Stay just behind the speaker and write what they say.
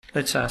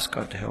Let's ask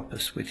God to help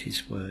us with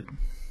his word.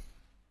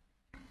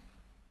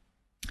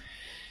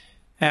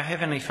 Our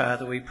Heavenly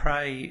Father, we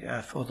pray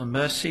for the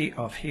mercy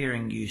of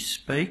hearing you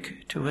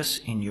speak to us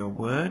in your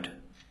word.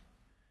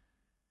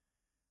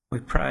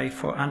 We pray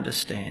for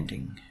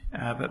understanding,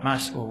 but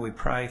most of all we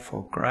pray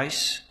for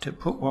grace to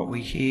put what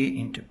we hear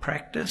into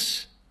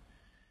practice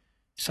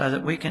so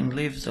that we can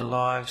live the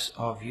lives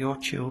of your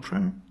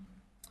children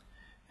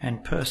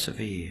and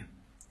persevere.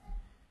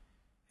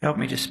 Help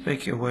me to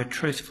speak your word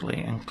truthfully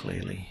and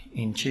clearly.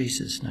 In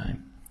Jesus'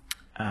 name,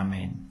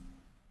 amen.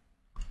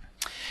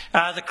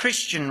 The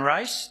Christian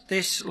race,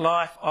 this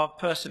life of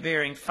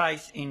persevering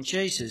faith in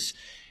Jesus,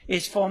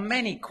 is for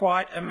many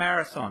quite a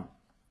marathon.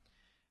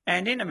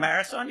 And in a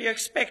marathon, you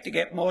expect to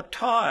get more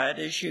tired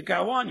as you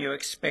go on. You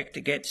expect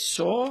to get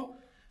sore,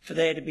 for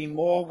there to be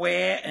more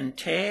wear and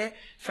tear,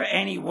 for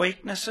any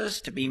weaknesses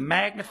to be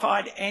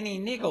magnified, any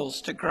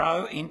niggles to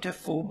grow into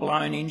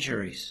full-blown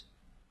injuries.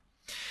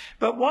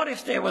 But what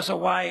if there was a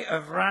way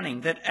of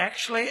running that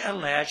actually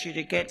allows you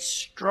to get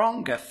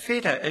stronger,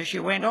 fitter as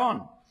you went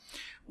on?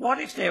 What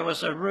if there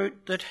was a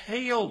route that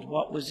healed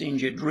what was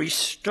injured,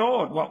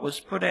 restored what was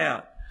put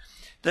out,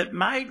 that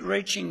made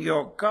reaching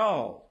your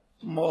goal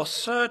more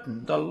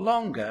certain the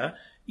longer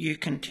you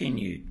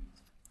continued?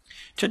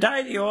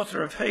 Today, the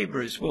author of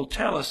Hebrews will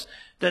tell us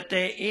that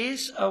there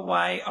is a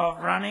way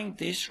of running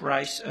this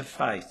race of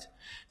faith,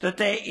 that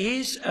there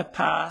is a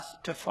path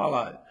to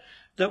follow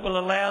that will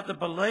allow the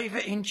believer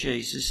in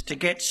Jesus to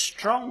get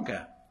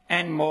stronger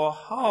and more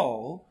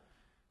whole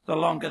the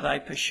longer they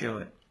pursue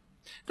it,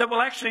 that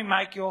will actually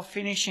make your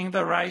finishing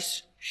the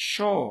race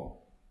sure.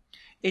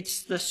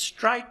 It's the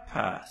straight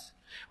path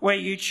where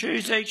you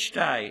choose each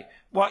day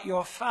what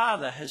your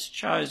Father has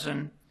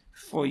chosen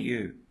for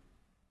you.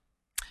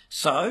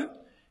 So,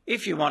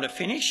 if you want to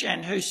finish,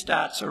 and who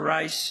starts a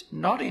race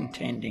not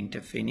intending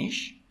to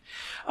finish?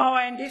 Oh,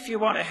 and if you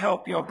want to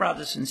help your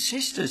brothers and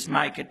sisters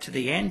make it to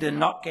the end and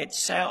not get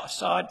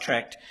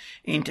sidetracked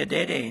into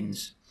dead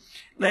ends,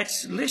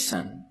 let's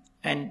listen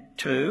and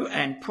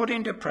put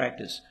into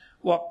practice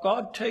what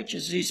God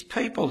teaches his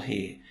people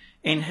here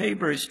in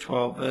Hebrews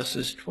 12,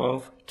 verses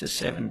 12 to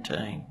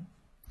 17.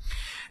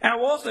 Our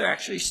author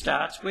actually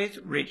starts with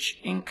rich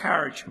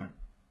encouragement.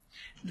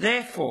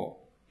 Therefore,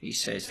 he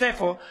says,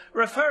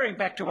 referring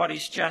back to what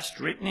he's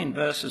just written in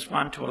verses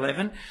 1 to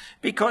 11,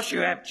 because you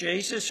have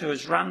Jesus who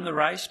has run the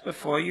race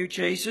before you,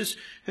 Jesus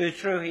who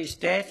through his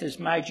death has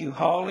made you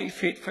wholly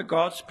fit for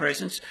God's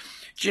presence,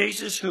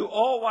 Jesus who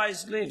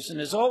always lives and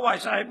is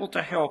always able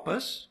to help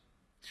us,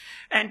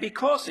 and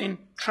because in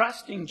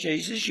trusting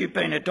Jesus you've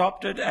been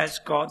adopted as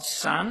God's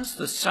sons,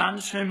 the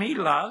sons whom he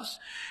loves,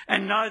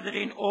 and know that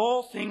in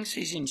all things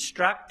he's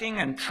instructing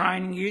and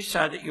training you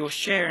so that you'll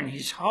share in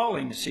his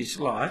holiness, his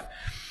life,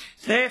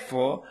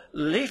 therefore,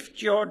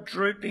 lift your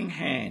drooping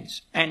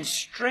hands and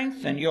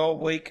strengthen your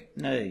weak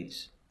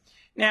knees.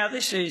 Now,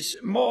 this is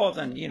more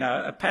than,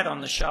 a pat on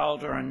the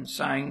shoulder and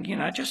saying,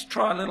 just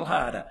try a little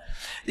harder.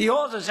 The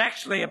author's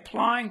actually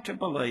applying to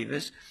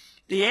believers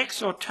the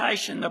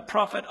exhortation the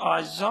prophet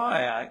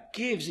Isaiah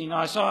gives in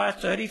Isaiah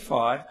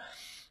 35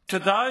 to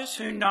those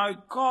who know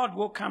God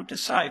will come to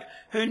save,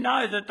 who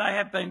know that they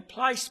have been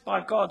placed by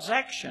God's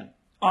action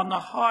on the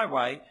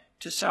highway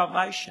to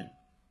salvation.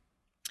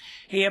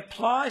 He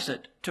applies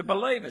it to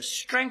believers,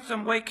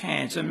 strengthen weak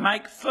hands and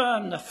make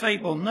firm the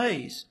feeble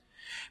knees,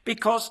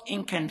 because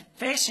in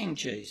confessing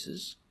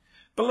Jesus,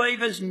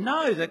 believers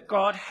know that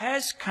God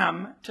has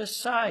come to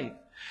save,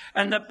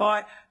 and that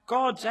by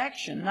God's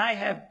action they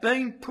have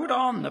been put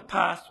on the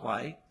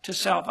pathway to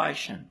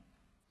salvation.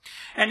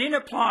 And in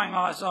applying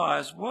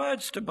Isaiah's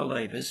words to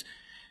believers,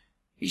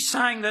 he's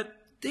saying that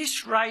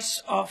this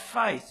race of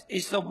faith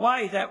is the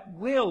way that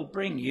will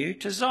bring you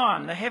to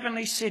Zion, the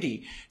heavenly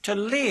city, to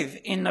live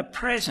in the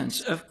presence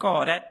of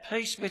God, at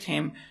peace with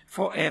him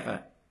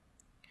forever.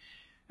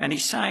 And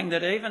he's saying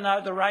that even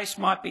though the race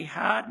might be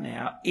hard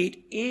now, it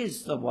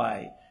is the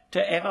way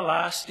to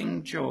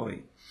everlasting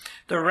joy.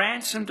 The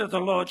ransomed of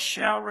the Lord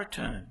shall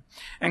return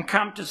and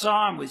come to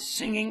Zion with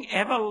singing.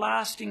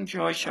 Everlasting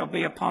joy shall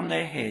be upon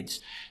their heads.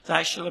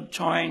 They shall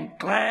obtain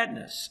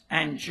gladness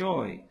and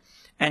joy,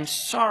 and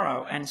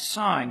sorrow and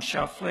sighing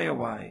shall flee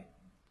away.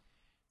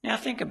 Now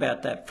think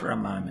about that for a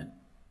moment.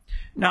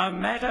 No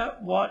matter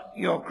what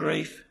your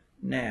grief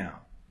now,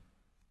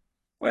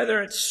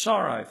 whether it's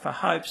sorrow for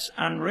hopes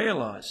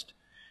unrealised,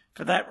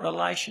 for that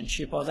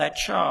relationship or that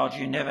child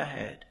you never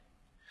had,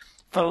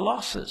 for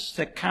losses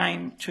that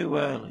came too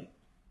early,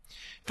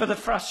 for the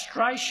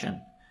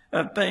frustration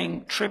of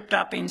being tripped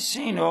up in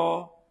sin,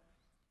 or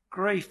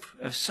grief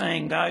of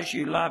seeing those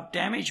you love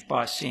damaged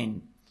by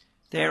sin,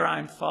 their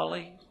own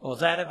folly or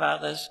that of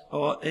others,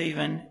 or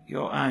even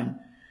your own.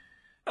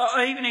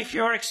 Or even if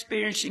you're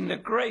experiencing the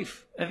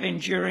grief of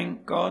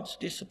enduring God's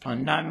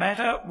discipline, no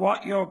matter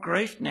what your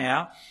grief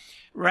now,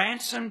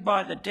 ransomed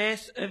by the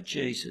death of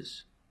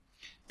Jesus,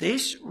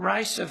 this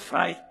race of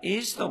faith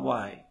is the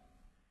way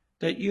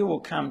that you will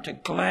come to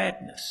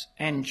gladness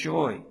and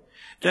joy,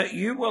 that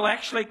you will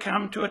actually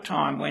come to a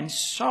time when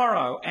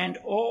sorrow and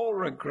all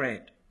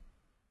regret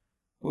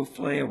will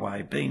flee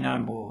away, be no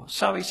more.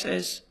 So he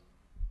says,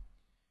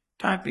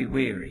 don't be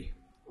weary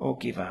or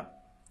give up.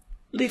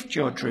 Lift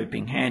your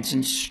drooping hands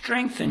and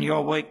strengthen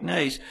your weak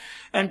knees.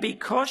 And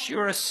because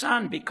you're a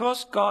son,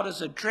 because God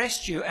has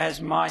addressed you as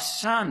my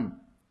son,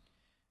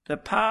 the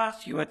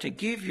path you are to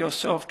give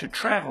yourself to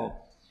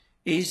travel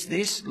is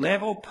this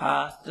level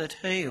path that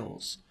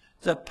heals,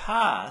 the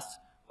path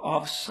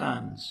of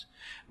sons.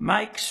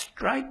 Make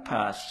straight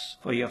paths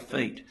for your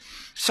feet,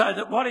 so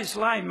that what is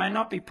lame may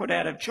not be put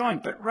out of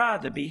joint, but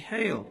rather be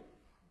healed.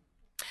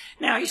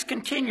 Now he's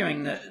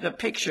continuing the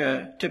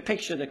picture to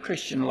picture the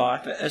Christian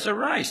life as a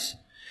race.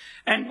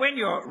 And when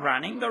you're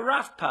running, the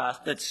rough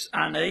path that's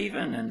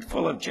uneven and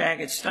full of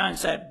jagged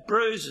stones, that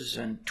bruises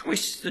and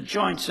twists the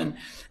joints and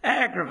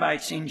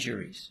aggravates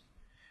injuries.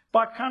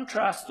 By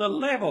contrast, the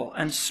level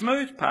and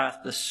smooth path,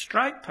 the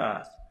straight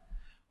path,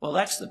 well,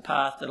 that's the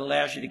path that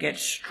allows you to get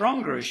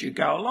stronger as you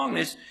go along.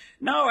 There's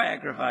no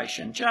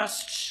aggravation,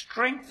 just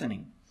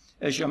strengthening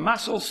as your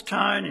muscles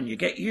tone and you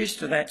get used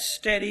to that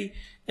steady,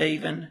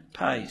 even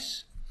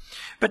pace.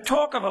 But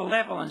talk of a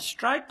level and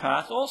straight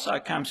path also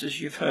comes,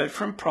 as you've heard,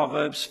 from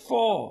Proverbs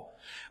 4,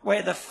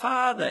 where the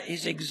father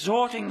is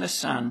exhorting the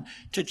son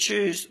to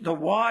choose the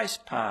wise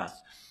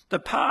path, the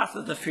path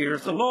of the fear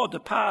of the Lord, the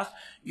path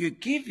you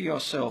give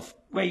yourself,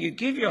 where you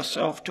give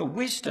yourself to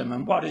wisdom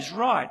and what is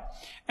right,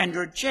 and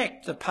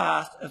reject the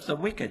path of the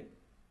wicked.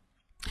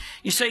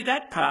 You see,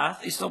 that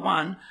path is the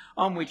one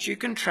on which you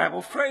can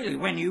travel freely.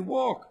 When you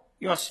walk,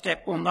 your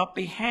step will not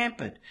be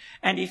hampered,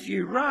 and if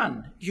you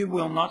run, you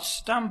will not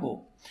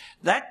stumble.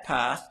 That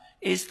path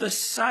is the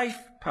safe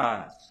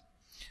path.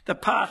 The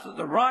path of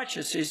the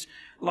righteous is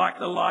like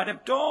the light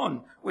of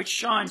dawn, which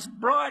shines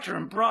brighter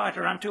and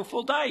brighter until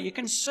full day. You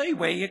can see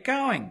where you're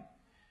going.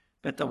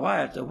 But the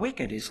way of the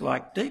wicked is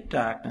like deep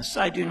darkness.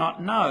 They do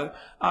not know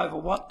over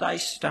what they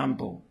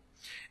stumble.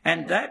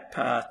 And that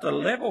path, the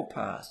level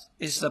path,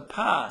 is the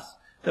path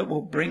that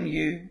will bring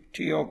you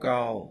to your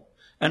goal,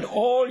 and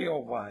all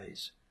your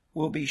ways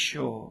will be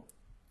sure.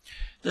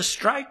 The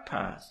straight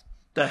path,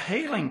 the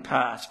healing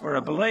path for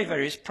a believer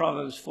is,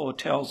 Proverbs 4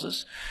 tells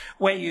us,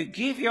 where you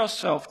give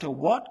yourself to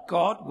what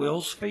God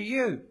wills for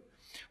you,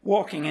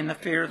 walking in the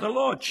fear of the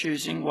Lord,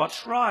 choosing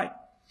what's right.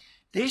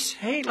 This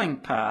healing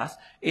path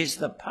is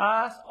the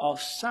path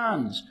of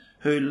sons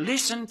who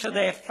listen to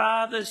their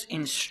father's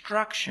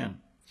instruction,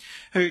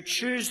 who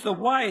choose the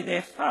way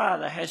their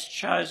father has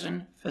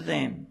chosen for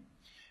them.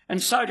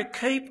 And so to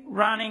keep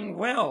running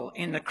well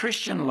in the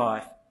Christian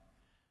life,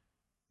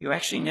 you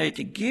actually need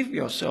to give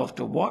yourself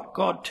to what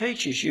God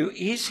teaches you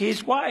is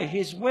his way,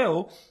 his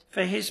will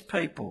for his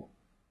people.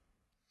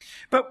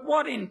 But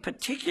what in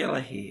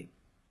particular here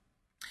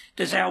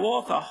does our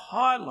author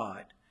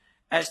highlight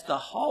as the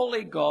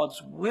holy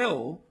God's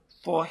will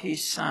for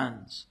his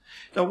sons,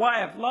 the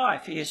way of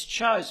life he has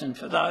chosen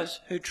for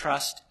those who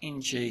trust in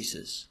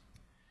Jesus?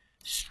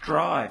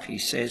 Strive, he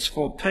says,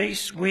 for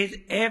peace with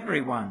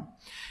everyone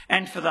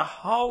and for the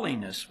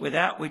holiness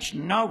without which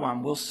no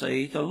one will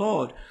see the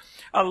Lord.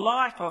 A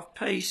life of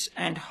peace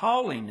and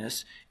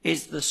holiness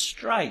is the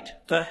straight,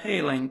 the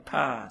healing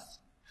path.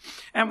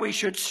 And we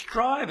should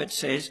strive, it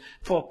says,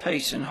 for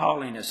peace and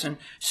holiness. And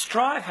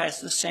strive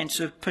has the sense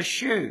of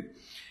pursue,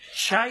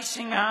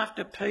 chasing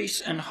after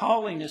peace and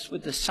holiness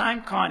with the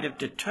same kind of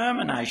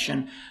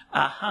determination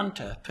a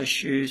hunter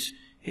pursues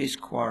his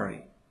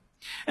quarry.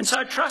 And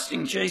so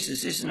trusting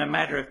Jesus isn't a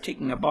matter of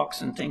ticking a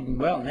box and thinking,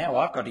 well, now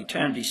I've got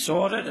eternity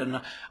sorted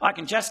and I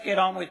can just get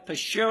on with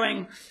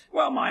pursuing,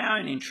 well, my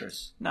own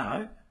interests.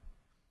 No.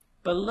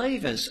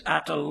 Believers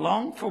are to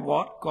long for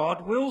what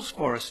God wills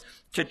for us,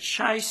 to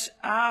chase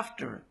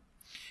after it.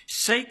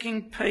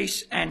 Seeking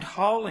peace and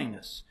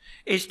holiness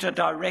is to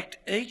direct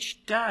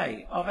each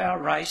day of our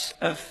race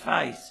of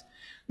faith.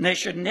 And there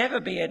should never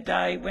be a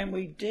day when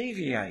we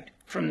deviate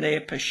from their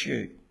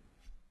pursuit.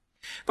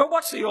 But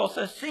what's the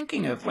author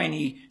thinking of when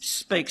he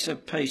speaks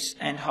of peace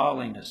and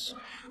holiness?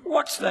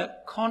 What's the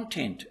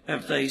content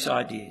of these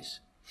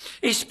ideas?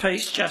 Is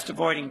peace just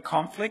avoiding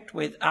conflict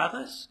with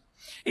others?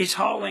 Is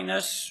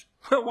holiness,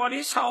 well, what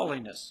is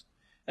holiness?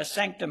 A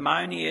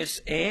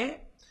sanctimonious air?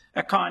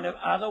 A kind of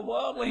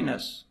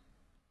otherworldliness?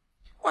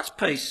 What's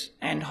peace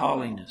and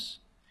holiness?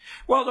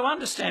 Well, to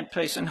understand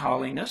peace and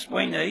holiness,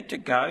 we need to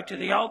go to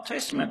the Old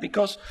Testament,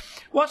 because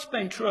what's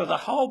been true of the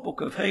whole book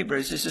of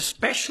Hebrews is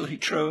especially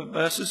true of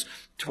verses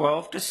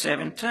 12 to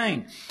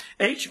 17.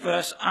 Each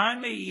verse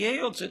only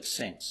yields its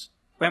sense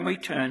when we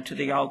turn to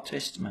the Old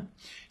Testament.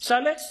 So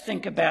let's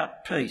think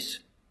about peace.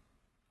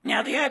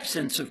 Now, the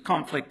absence of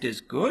conflict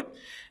is good.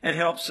 It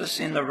helps us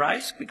in the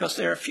race because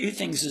there are few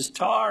things as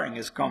tiring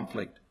as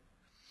conflict.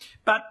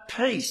 But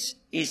peace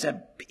is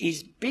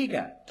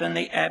bigger than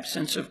the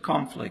absence of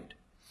conflict.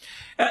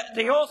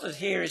 The author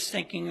here is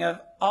thinking of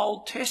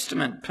Old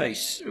Testament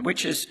peace,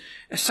 which is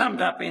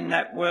summed up in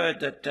that word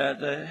that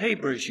the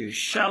Hebrews use,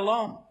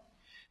 shalom.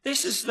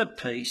 This is the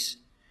peace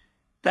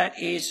that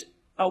is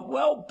a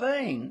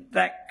well-being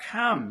that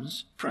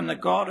comes from the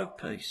God of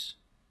peace.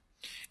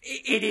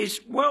 It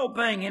is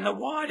well-being in the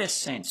wider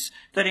sense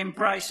that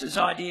embraces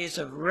ideas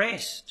of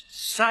rest,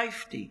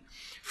 safety,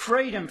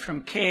 freedom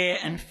from care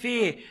and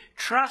fear,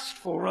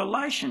 trustful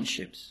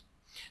relationships.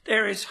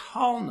 There is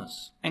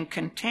wholeness and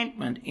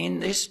contentment in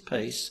this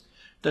peace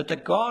that the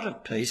God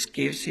of peace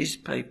gives his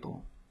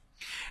people.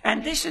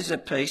 And this is a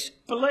peace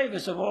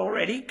believers have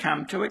already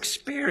come to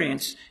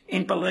experience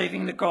in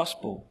believing the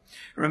gospel.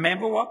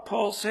 Remember what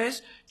Paul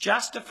says?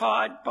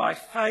 Justified by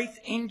faith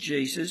in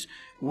Jesus,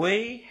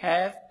 we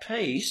have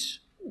peace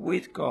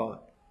with God.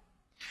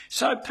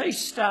 So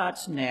peace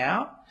starts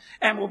now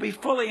and will be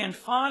fully and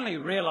finally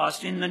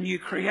realised in the new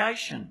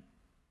creation.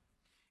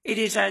 It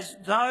is as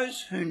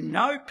those who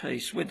know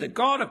peace with the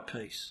God of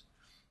peace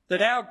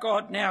that our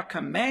God now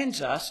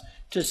commands us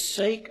to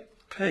seek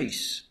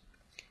peace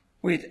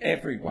with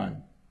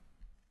everyone.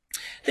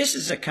 This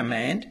is a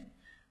command.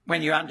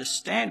 When you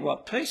understand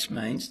what peace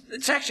means,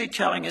 it's actually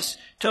telling us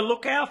to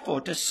look out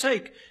for, to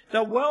seek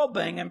the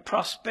well-being and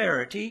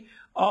prosperity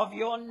of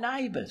your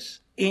neighbours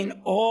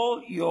in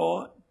all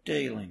your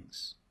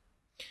dealings.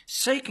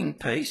 Seeking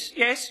peace,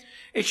 yes,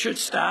 it should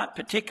start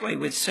particularly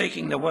with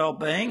seeking the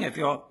well-being of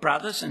your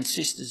brothers and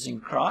sisters in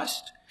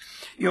Christ.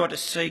 You're to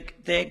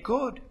seek their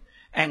good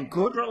and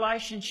good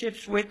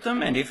relationships with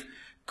them, and if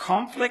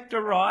conflict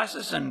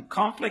arises, and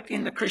conflict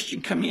in the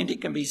Christian community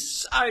can be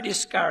so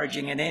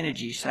discouraging and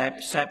energy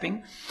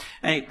sapping,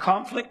 and if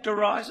conflict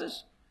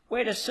arises,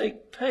 we're to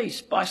seek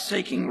peace by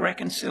seeking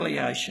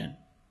reconciliation.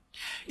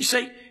 You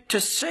see,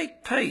 to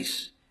seek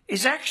peace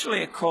is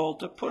actually a call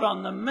to put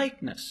on the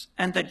meekness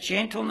and the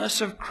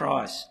gentleness of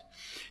Christ,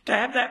 to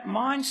have that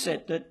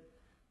mindset that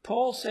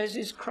Paul says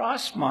is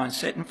Christ's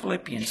mindset in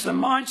Philippians, the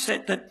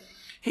mindset that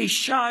he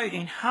showed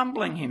in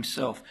humbling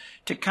himself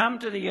to come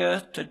to the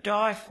earth to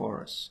die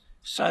for us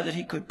so that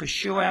he could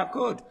pursue our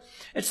good.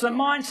 It's the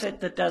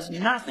mindset that does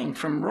nothing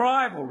from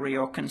rivalry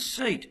or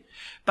conceit,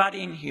 but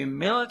in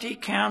humility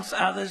counts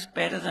others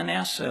better than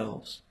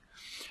ourselves.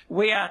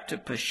 We are to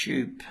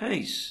pursue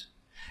peace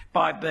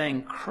by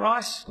being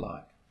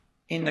Christ-like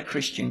in the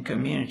Christian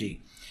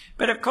community.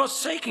 But of course,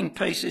 seeking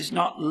peace is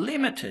not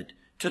limited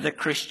to the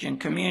Christian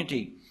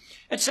community.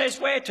 It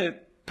says we're to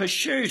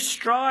pursue,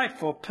 strive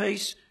for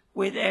peace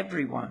with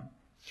everyone.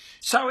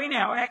 So in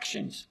our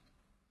actions,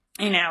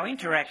 in our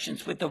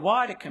interactions with the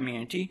wider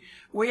community,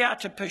 we are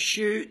to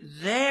pursue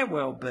their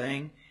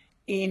well-being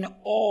in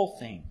all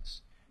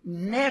things,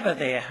 never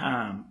their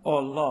harm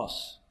or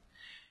loss.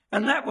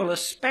 And that will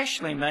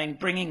especially mean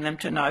bringing them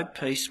to know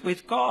peace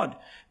with God,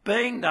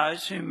 being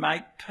those who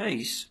make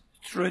peace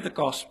through the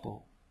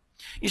gospel.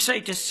 You see,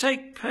 to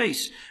seek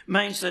peace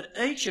means that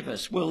each of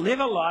us will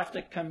live a life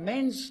that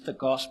commends the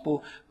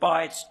gospel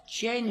by its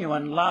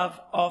genuine love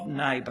of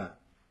neighbour.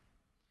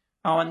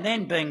 Oh, and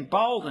then being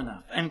bold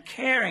enough and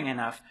caring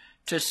enough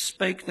to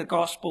speak the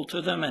gospel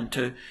to them and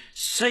to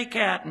seek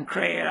out and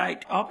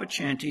create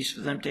opportunities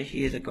for them to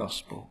hear the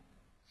gospel.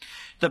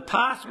 The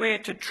path we're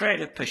to tread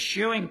of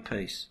pursuing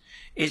peace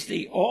is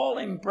the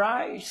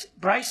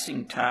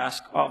all-embracing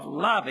task of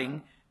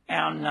loving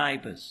our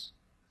neighbours.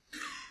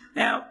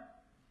 Now,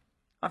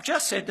 I've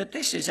just said that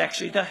this is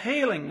actually the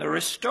healing, the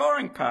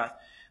restoring path,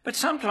 but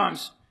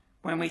sometimes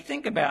when we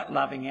think about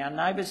loving our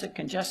neighbours, it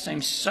can just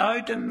seem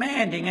so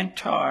demanding and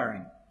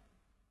tiring.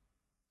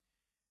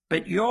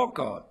 But your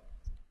God,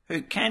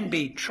 who can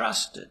be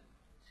trusted,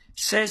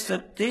 says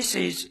that this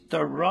is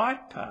the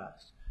right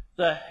path,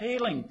 the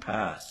healing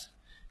path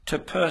to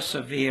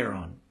persevere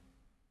on.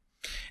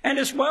 And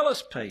as well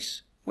as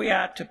peace, we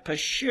are to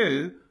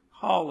pursue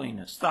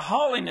holiness. The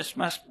holiness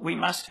we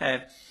must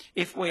have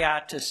if we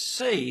are to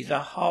see the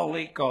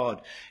holy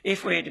God,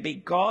 if we are to be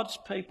God's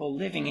people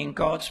living in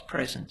God's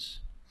presence.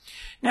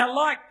 Now,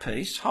 like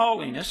peace,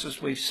 holiness,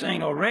 as we've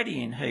seen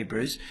already in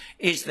Hebrews,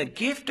 is the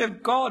gift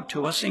of God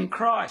to us in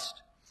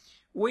Christ.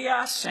 We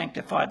are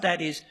sanctified,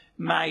 that is,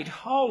 made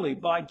holy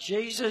by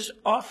Jesus'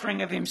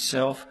 offering of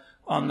himself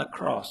on the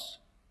cross.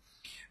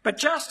 But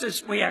just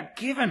as we are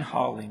given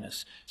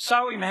holiness,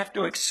 so we have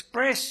to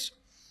express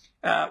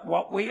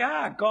what we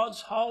are,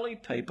 God's holy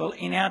people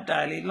in our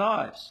daily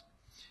lives.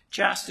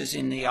 Just as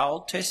in the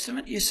Old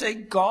Testament, you see,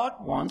 God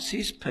wants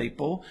his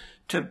people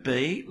to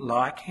be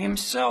like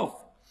himself.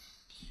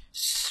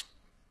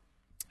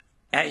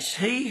 As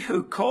he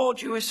who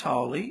called you is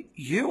holy,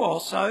 you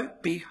also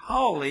be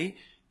holy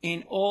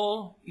in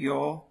all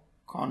your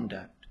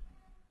conduct.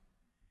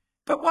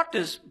 But what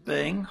does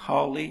being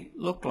holy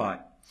look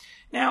like?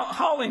 Now,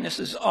 holiness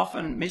is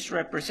often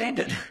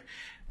misrepresented,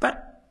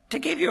 but to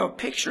give you a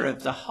picture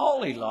of the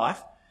holy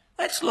life,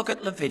 let's look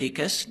at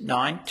Leviticus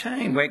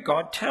 19, where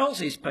God tells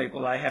his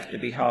people they have to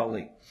be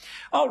holy.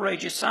 I'll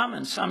read you some,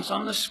 and some's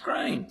on the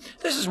screen.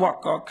 This is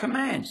what God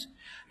commands.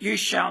 You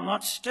shall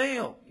not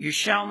steal. You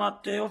shall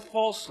not deal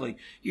falsely.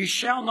 You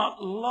shall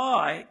not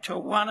lie to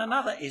one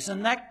another.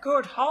 Isn't that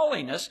good?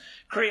 Holiness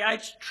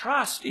creates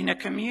trust in a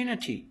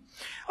community.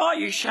 Oh,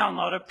 you shall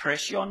not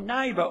oppress your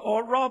neighbour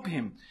or rob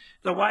him.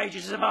 The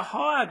wages of a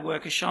hired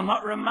worker shall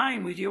not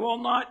remain with you all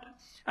night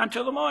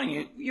until the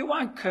morning. You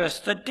won't curse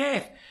the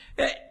deaf.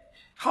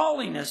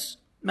 Holiness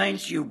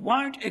means you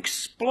won't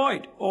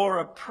exploit or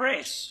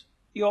oppress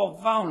your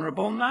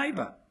vulnerable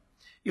neighbour.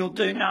 You'll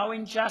do no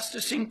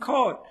injustice in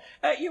court.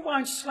 You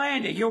won't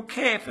slander. You'll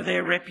care for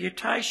their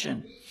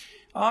reputation.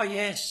 Oh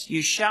yes,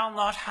 you shall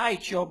not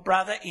hate your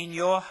brother in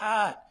your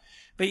heart,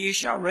 but you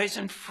shall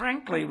reason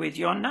frankly with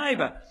your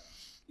neighbour.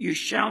 You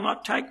shall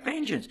not take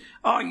vengeance.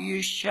 Oh,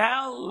 you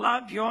shall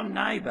love your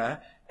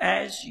neighbour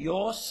as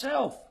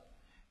yourself.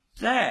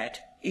 That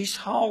is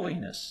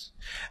holiness.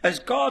 As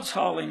God's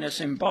holiness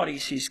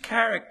embodies his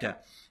character,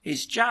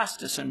 his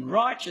justice and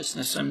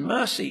righteousness and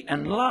mercy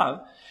and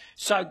love,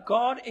 so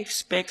God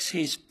expects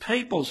his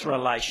people's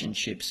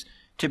relationships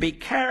to be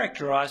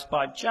characterised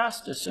by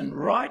justice and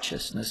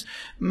righteousness,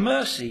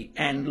 mercy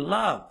and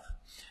love.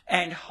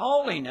 And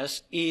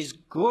holiness is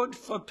good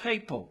for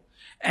people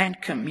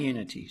and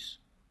communities.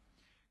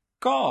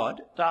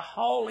 God, the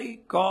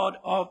holy God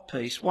of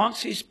peace,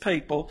 wants his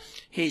people,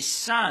 his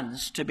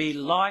sons, to be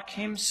like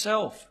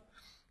himself,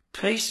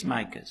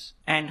 peacemakers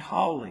and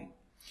holy.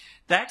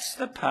 That's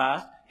the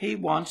path he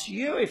wants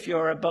you, if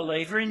you're a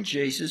believer in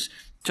Jesus,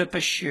 to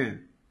pursue.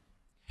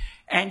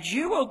 And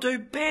you will do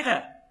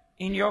better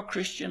in your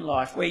Christian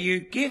life, where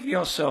you give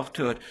yourself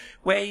to it,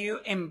 where you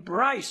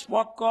embrace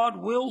what God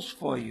wills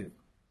for you.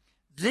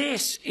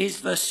 This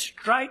is the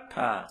straight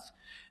path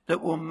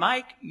that will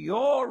make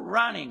your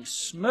running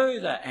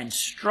smoother and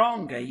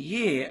stronger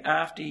year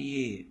after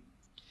year.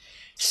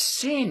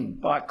 Sin,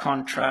 by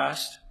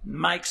contrast,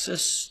 makes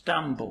us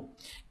stumble,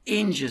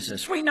 injures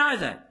us. We know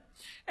that.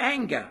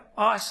 Anger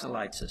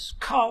isolates us.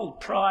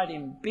 Cold pride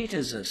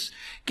embitters us.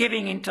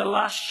 Giving into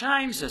lust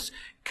shames us.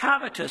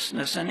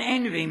 Covetousness and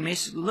envy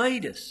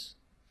mislead us.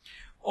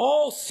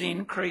 All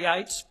sin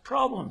creates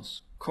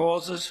problems,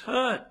 causes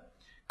hurt,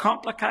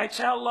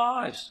 complicates our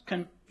lives,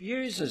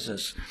 confuses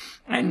us,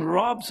 and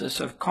robs us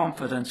of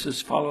confidence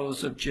as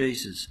followers of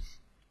Jesus.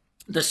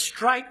 The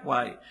straight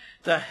way,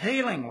 the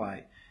healing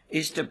way,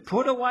 is to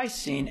put away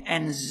sin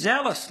and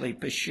zealously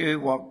pursue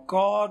what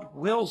God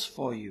wills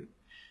for you.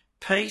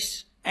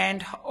 Peace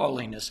and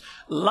holiness,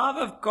 love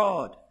of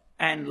God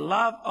and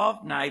love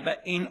of neighbour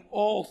in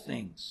all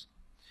things.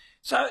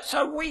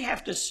 So we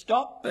have to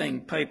stop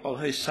being people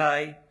who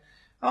say,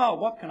 oh,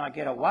 what can I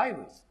get away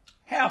with?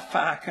 How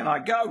far can I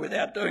go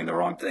without doing the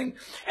wrong thing?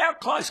 How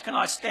close can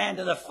I stand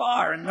to the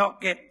fire and not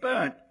get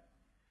burnt?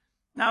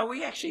 No,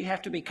 we actually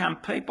have to become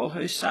people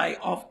who say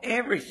of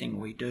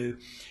everything we do,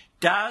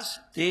 does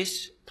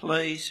this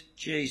please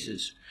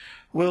Jesus?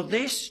 Will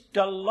this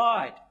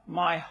delight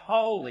my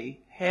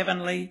holy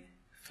heavenly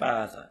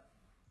Father?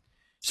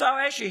 So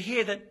as you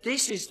hear that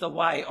this is the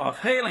way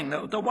of healing,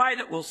 the way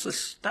that will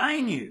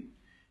sustain you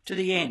to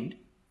the end,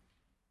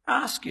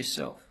 ask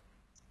yourself,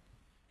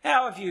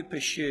 how have you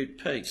pursued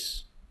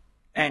peace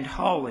and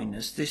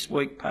holiness this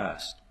week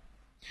past?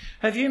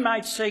 Have you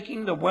made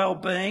seeking the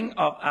well-being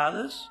of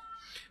others,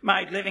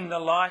 made living the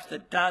life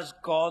that does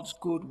God's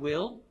good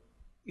will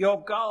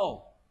your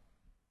goal?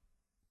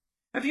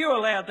 Have you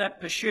allowed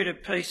that pursuit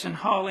of peace and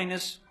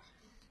holiness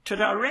to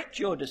direct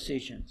your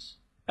decisions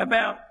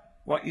about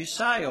what you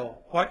say or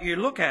what you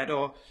look at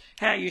or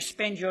how you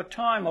spend your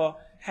time or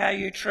how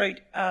you treat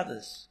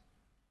others?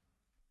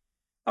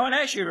 Oh, and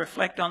as you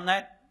reflect on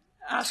that,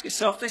 ask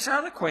yourself this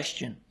other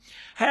question.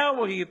 How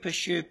will you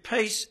pursue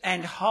peace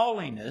and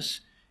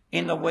holiness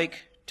in the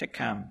week to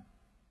come?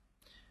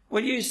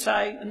 Will you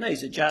say, and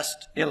these are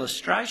just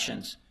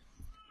illustrations,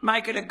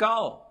 make it a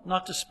goal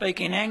not to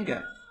speak in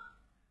anger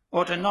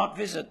or to not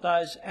visit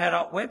those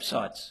adult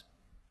websites?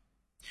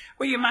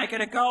 Will you make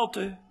it a goal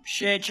to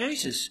share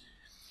Jesus?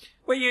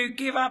 Will you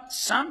give up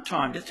some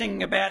time to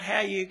thinking about how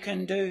you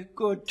can do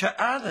good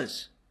to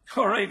others?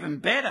 Or even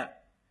better,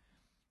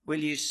 will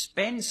you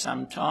spend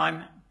some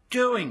time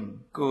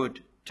doing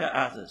good to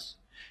others?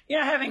 You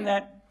know, having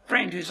that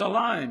friend who's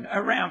alone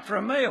around for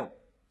a meal,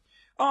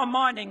 or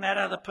minding that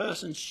other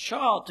person's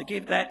child to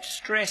give that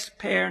stressed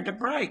parent a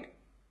break.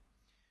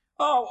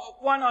 Oh,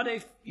 why not,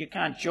 if you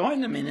can't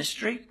join the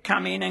ministry,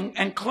 come in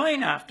and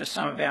clean after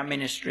some of our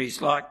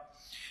ministries like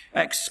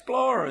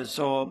Explorers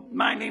or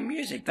Mainly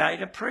Music?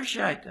 They'd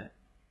appreciate that.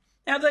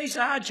 Now, these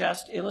are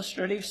just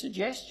illustrative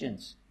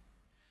suggestions.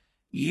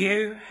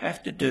 You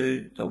have to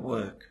do the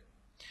work.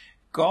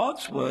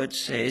 God's word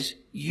says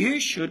you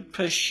should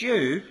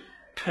pursue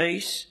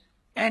peace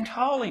and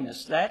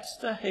holiness. That's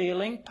the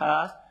healing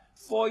path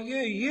for you.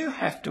 You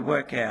have to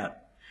work out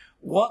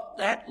what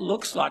that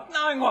looks like,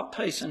 knowing what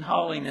peace and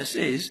holiness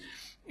is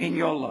in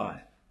your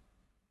life.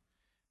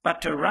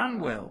 But to run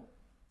well,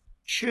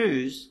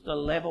 choose the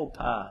level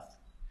path,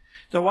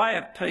 the way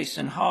of peace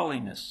and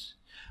holiness.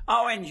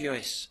 Oh, and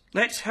yes,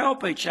 let's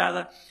help each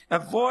other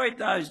avoid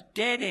those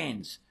dead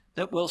ends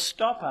that will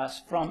stop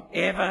us from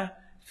ever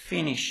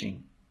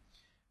finishing.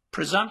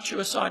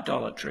 Presumptuous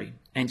idolatry,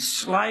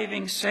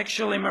 enslaving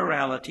sexual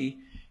immorality,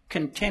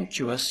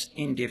 contemptuous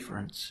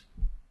indifference.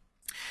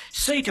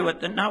 See to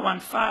it that no one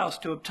fails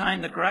to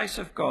obtain the grace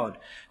of God,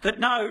 that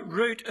no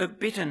root of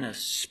bitterness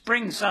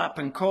springs up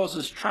and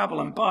causes trouble,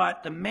 and by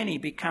it the many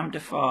become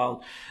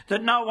defiled,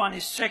 that no one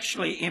is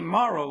sexually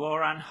immoral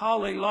or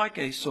unholy like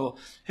Esau,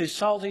 who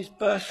sold his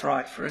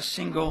birthright for a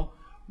single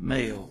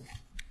meal.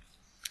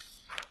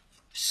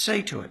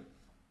 See to it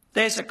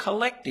There's a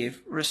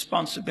collective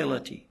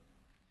responsibility.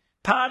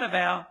 Part of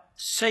our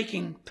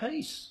seeking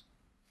peace,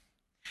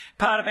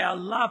 part of our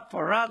love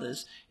for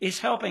others is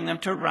helping them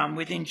to run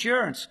with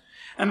endurance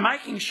and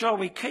making sure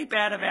we keep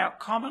out of our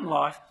common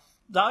life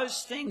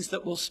those things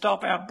that will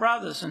stop our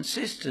brothers and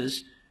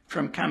sisters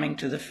from coming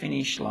to the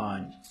finish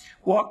line,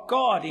 what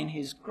God in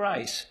his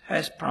grace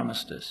has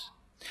promised us.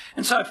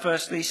 And so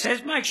firstly he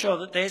says, make sure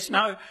that there's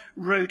no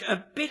root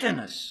of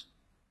bitterness,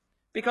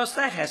 because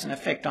that has an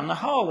effect on the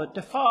whole. It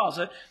defiles,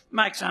 it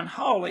makes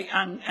unholy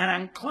and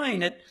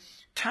unclean. It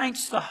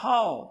taints the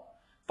whole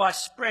by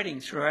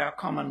spreading through our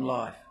common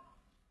life.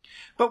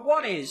 But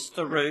what is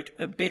the root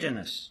of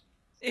bitterness?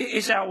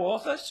 Is our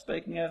author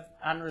speaking of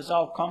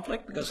unresolved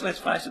conflict? Because let's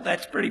face it,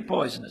 that's pretty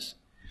poisonous.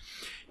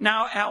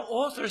 Now, our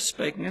author is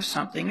speaking of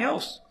something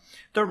else.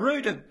 The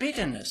root of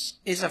bitterness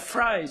is a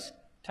phrase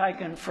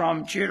taken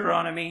from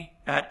Deuteronomy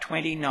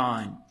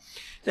 29.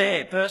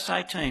 There, verse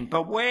 18,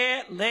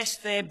 beware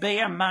lest there be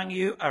among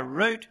you a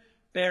root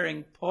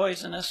bearing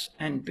poisonous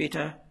and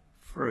bitter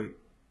fruit.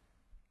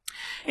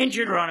 In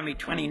Deuteronomy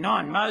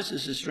 29,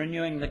 Moses is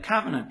renewing the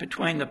covenant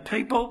between the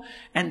people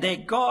and their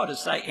God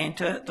as they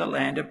enter the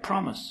land of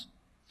promise.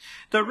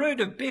 The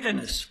root of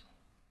bitterness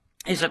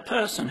is a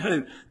person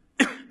who,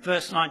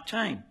 verse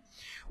 19,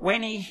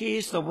 when he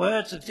hears the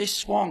words of this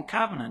sworn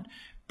covenant,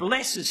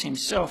 blesses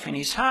himself in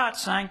his heart,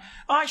 saying,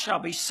 I shall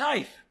be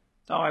safe,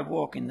 though I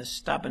walk in the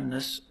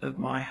stubbornness of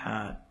my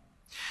heart.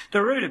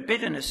 The root of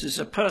bitterness is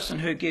a person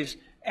who gives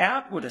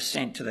outward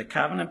assent to the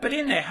covenant, but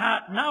in their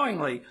heart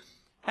knowingly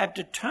have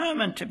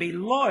determined to be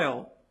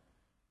loyal,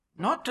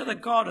 not to the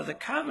God of the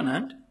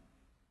covenant,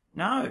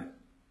 no.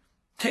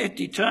 They're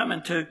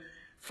determined to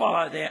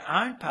follow their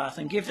own path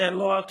and give their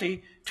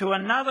loyalty to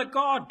another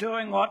God,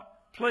 doing what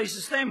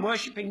pleases them,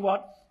 worshipping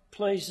what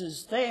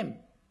pleases them,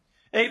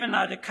 even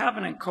though the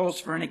covenant calls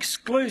for an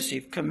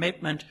exclusive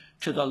commitment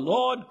to the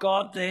Lord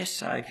God, their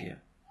Saviour.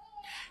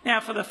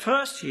 Now, for the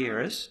first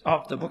hearers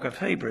of the book of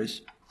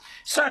Hebrews,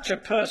 such a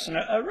person,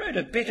 a root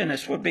of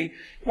bitterness would be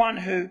one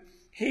who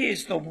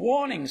hears the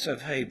warnings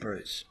of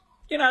Hebrews.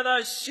 You know,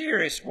 those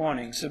serious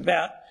warnings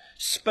about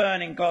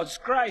spurning God's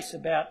grace,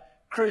 about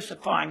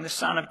crucifying the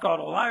Son of God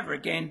all over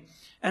again,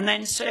 and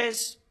then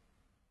says,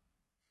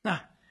 no,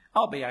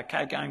 I'll be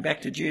okay going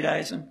back to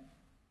Judaism.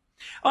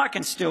 I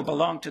can still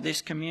belong to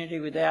this community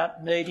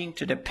without needing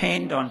to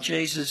depend on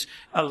Jesus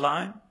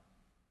alone.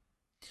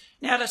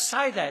 Now, to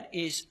say that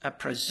is a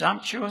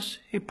presumptuous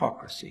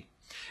hypocrisy.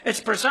 It's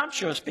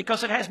presumptuous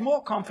because it has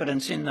more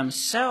confidence in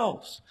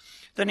themselves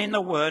than in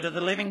the word of the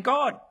living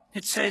God.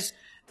 It says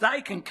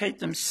they can keep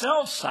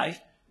themselves safe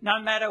no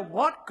matter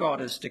what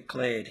God has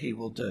declared he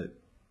will do.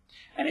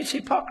 And it's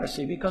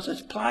hypocrisy because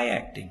it's play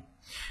acting.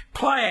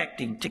 Play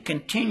acting to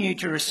continue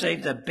to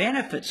receive the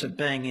benefits of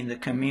being in the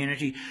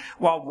community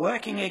while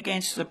working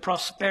against the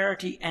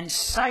prosperity and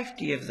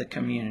safety of the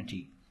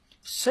community,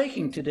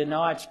 seeking to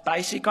deny its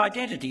basic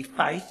identity,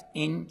 faith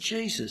in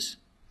Jesus.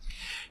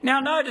 Now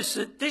notice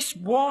that this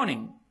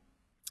warning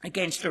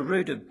against a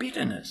root of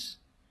bitterness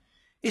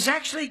is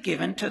actually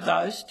given to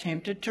those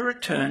tempted to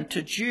return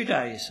to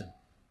Judaism.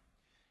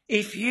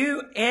 If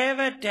you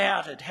ever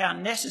doubted how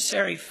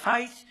necessary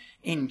faith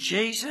in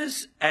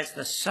Jesus as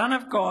the Son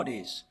of God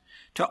is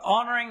to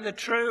honouring the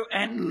true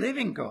and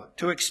living God,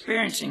 to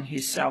experiencing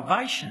his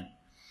salvation,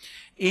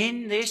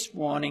 in this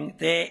warning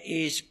there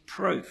is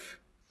proof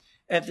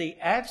of the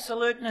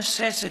absolute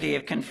necessity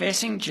of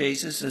confessing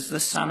Jesus as the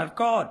Son of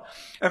God,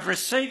 of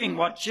receiving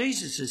what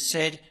Jesus has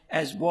said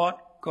as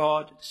what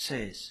God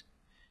says.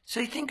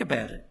 See, think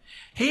about it.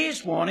 He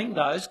is warning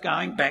those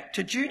going back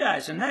to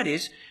Judaism, that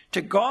is,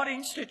 to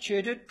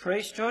God-instituted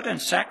priesthood and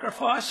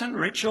sacrifice and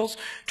rituals,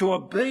 to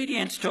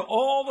obedience to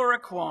all the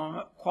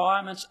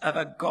requirements of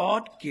a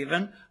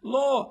God-given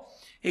law.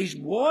 He's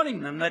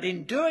warning them that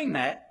in doing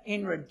that,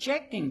 in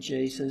rejecting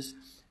Jesus,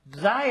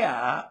 they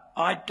are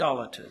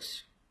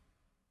idolaters.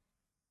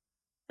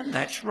 And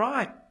that's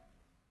right.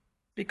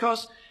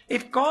 Because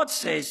if God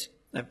says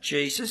of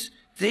Jesus,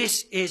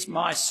 this is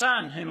my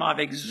Son whom I've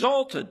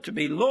exalted to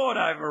be Lord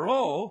over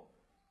all,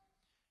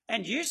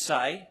 and you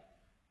say,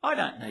 I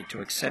don't need to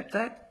accept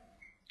that.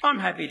 I'm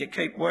happy to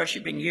keep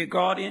worshipping you,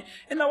 God, in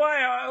the way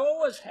I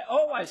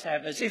always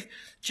have, as if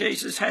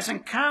Jesus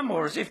hasn't come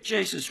or as if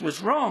Jesus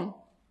was wrong.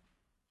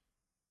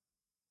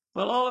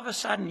 Well, all of a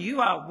sudden you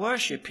are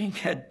worshipping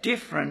a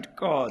different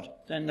God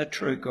than the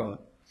true God.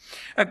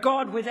 A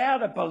God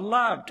without a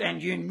beloved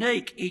and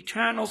unique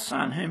eternal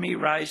Son whom he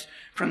raised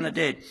from the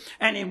dead.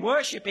 And in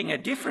worshipping a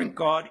different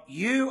God,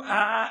 you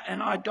are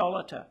an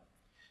idolater.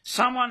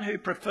 Someone who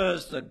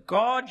prefers the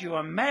God you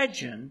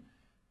imagine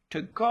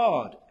to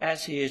God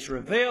as he has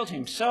revealed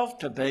himself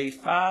to be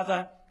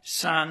Father,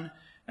 Son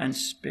and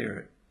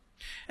Spirit.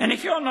 And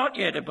if you're not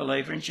yet a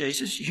believer in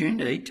Jesus, you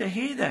need to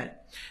hear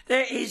that.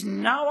 There is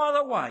no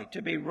other way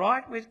to be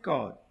right with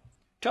God,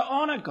 to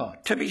honour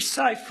God, to be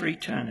safe for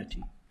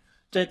eternity,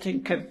 than to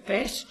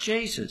confess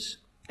Jesus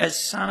as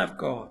Son of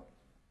God.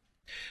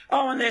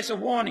 Oh, and there's a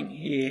warning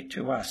here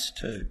to us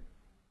too.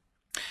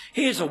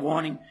 Here's a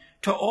warning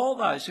to all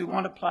those who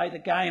want to play the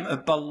game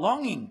of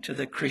belonging to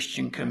the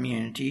Christian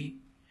community,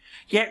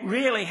 yet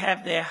really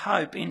have their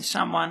hope in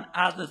someone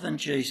other than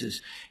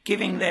Jesus,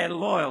 giving their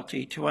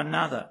loyalty to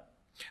another.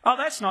 Oh,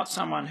 that's not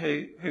someone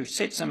who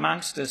sits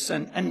amongst us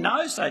and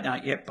knows they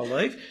don't yet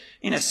believe.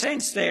 In a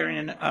sense, they're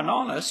in an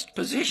honest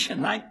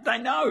position. They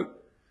know.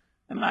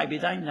 And maybe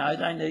they know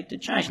they need to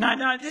change.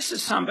 No, this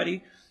is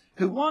somebody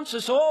who wants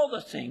us all to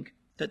think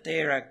that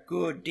they're a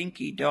good,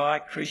 dinky-die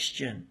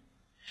Christian,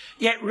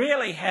 yet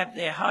really have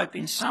their hope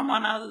in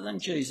someone other than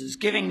Jesus,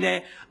 giving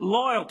their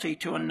loyalty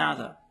to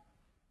another.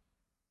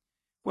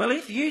 Well,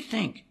 if you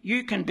think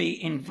you can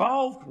be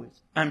involved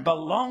with and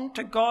belong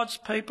to God's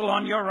people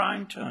on your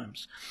own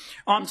terms,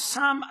 on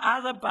some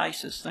other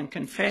basis than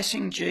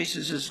confessing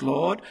Jesus as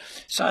Lord,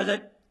 so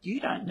that you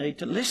don't need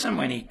to listen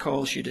when he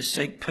calls you to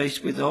seek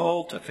peace with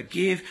all, to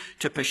forgive,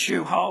 to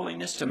pursue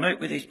holiness, to meet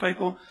with his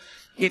people,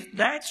 if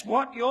that's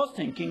what you're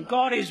thinking,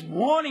 God is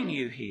warning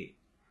you here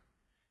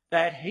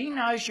that he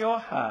knows your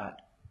heart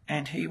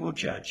and he will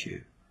judge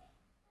you.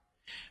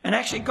 And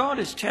actually, God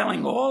is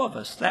telling all of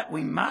us that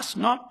we must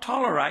not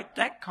tolerate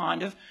that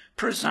kind of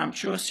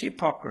presumptuous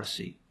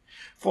hypocrisy,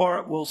 for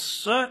it will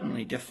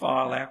certainly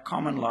defile our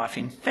common life,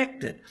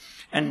 infect it,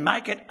 and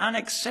make it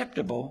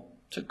unacceptable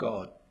to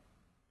God.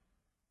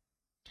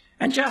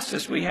 And just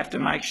as we have to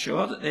make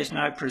sure that there's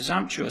no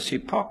presumptuous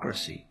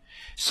hypocrisy,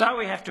 so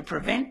we have to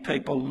prevent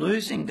people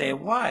losing their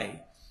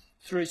way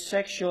through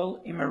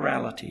sexual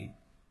immorality.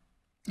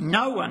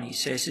 No one, he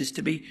says, is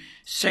to be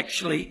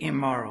sexually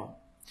immoral.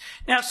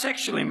 Now,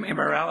 sexual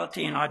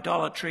immorality and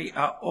idolatry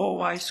are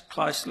always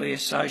closely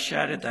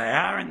associated. They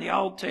are in the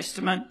Old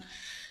Testament.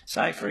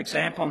 Say, for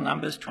example,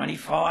 Numbers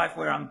 25,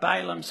 where on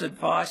Balaam's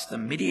advice, the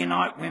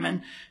Midianite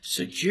women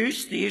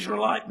seduced the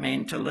Israelite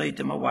men to lead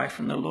them away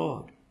from the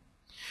Lord.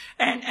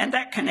 And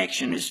that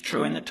connection is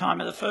true in the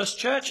time of the first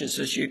churches,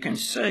 as you can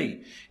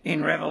see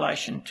in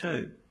Revelation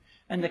 2.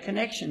 And the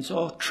connection's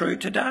all true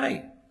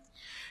today.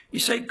 You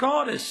see,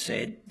 God has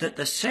said that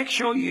the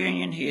sexual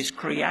union he has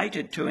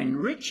created to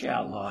enrich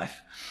our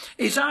life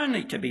is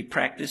only to be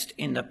practiced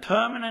in the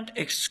permanent,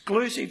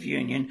 exclusive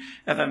union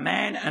of a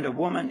man and a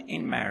woman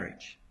in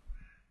marriage.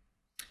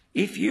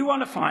 If you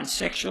want to find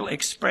sexual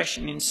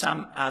expression in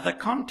some other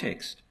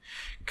context,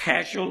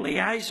 casual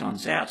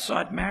liaisons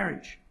outside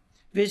marriage,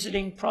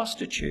 visiting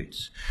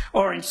prostitutes,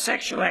 or in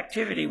sexual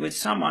activity with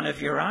someone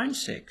of your own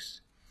sex,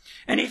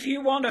 and if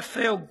you want to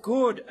feel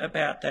good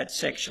about that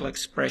sexual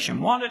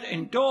expression, want it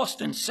endorsed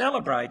and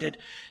celebrated,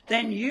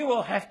 then you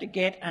will have to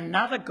get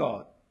another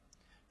God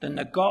than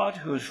the God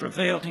who has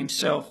revealed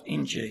himself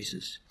in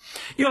Jesus.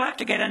 You'll have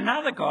to get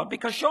another God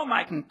because you're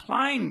making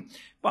plain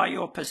by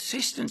your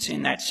persistence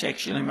in that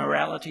sexual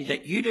immorality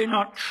that you do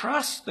not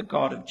trust the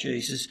God of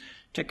Jesus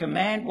to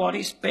command what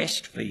is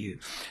best for you,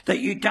 that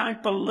you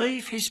don't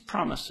believe his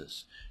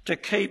promises to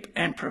keep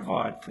and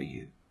provide for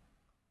you.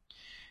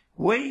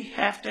 We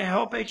have to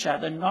help each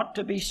other not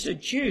to be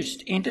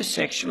seduced into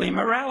sexual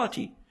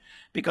immorality,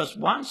 because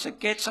once it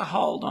gets a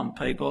hold on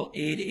people,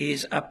 it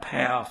is a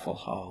powerful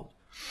hold.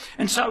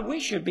 And so we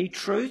should be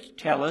truth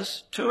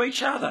tellers to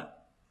each other.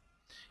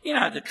 You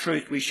know, the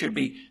truth we should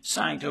be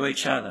saying to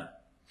each other.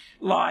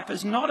 Life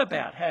is not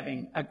about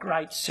having a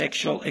great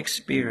sexual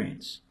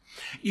experience.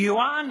 You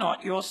are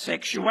not your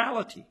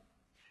sexuality.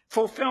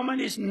 Fulfillment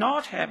is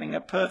not having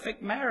a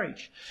perfect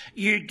marriage.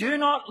 You do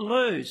not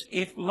lose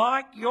if,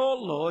 like your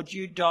Lord,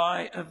 you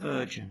die a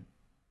virgin.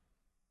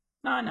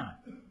 No.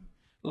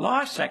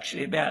 Life's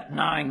actually about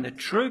knowing the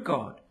true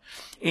God,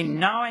 in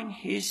knowing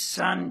his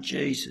Son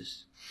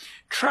Jesus,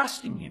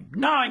 trusting him,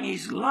 knowing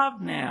his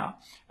love now,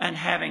 and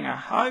having a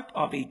hope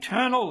of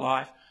eternal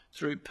life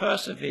through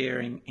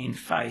persevering in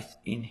faith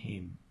in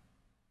him.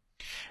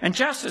 And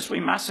just as we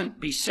mustn't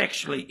be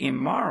sexually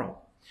immoral,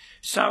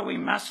 so we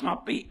must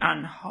not be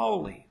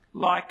unholy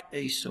like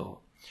Esau,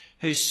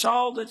 who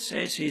sold, it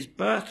says, his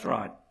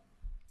birthright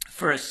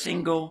for a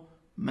single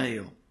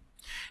meal.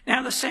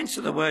 Now, the sense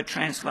of the word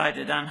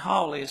translated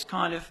unholy is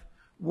kind of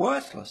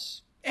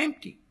worthless,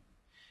 empty.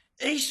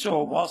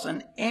 Esau was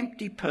an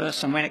empty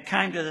person when it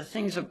came to the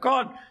things of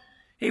God.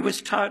 He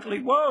was totally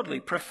worldly,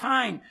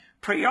 profane,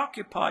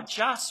 preoccupied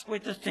just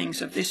with the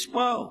things of this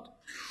world.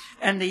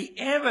 And the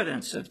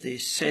evidence of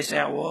this, says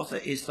our author,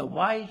 is the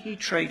way he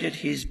treated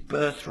his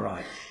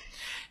birthright.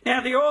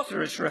 Now, the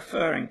author is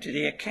referring to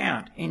the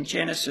account in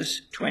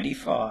Genesis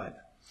 25.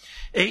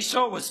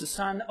 Esau was the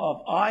son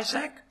of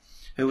Isaac,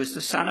 who was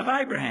the son of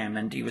Abraham,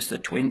 and he was the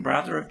twin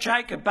brother of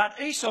Jacob. But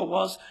Esau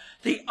was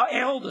the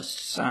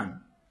eldest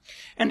son,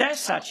 and as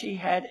such he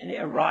had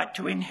a right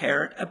to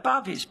inherit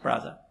above his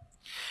brother.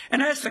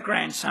 And as the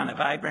grandson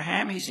of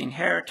Abraham, his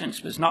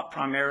inheritance was not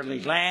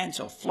primarily lands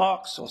or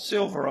flocks or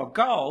silver or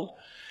gold.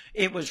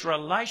 It was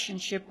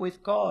relationship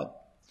with God,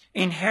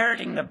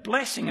 inheriting the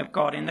blessing of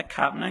God in the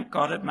covenant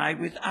God had made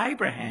with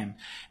Abraham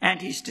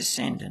and his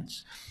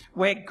descendants,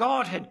 where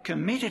God had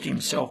committed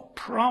himself,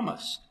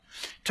 promised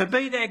to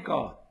be their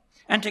God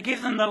and to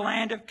give them the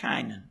land of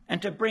Canaan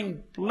and to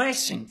bring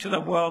blessing to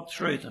the world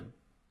through them.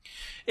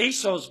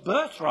 Esau's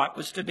birthright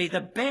was to be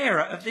the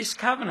bearer of this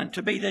covenant,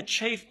 to be the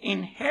chief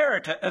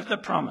inheritor of the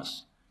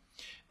promise.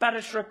 But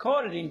it's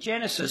recorded in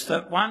Genesis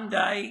that one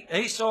day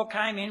Esau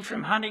came in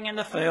from hunting in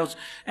the fields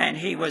and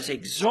he was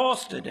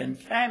exhausted and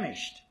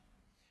famished.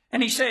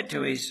 And he said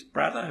to his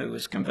brother, who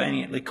was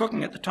conveniently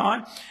cooking at the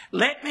time,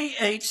 "Let me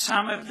eat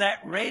some of that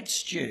red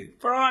stew,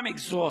 for I'm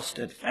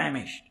exhausted,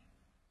 famished."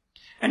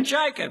 And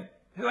Jacob,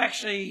 who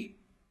actually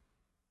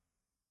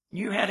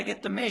knew how to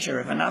get the measure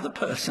of another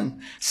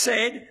person,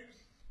 said,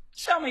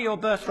 "Sell me your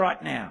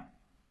birthright now."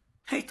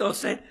 Esau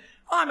said,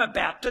 "I'm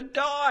about to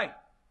die.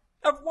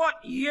 Of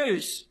what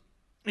use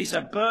is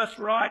a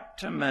birthright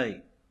to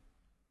me?"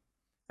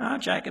 Oh,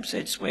 Jacob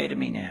said, "Swear to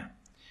me now."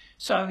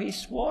 So he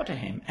swore to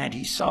him, and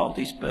he sold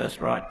his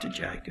birthright to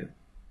Jacob.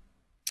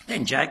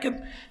 Then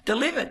Jacob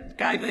delivered,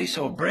 gave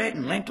Esau bread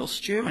and lentil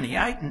stew, and he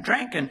ate and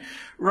drank and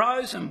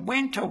rose and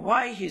went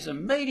away, his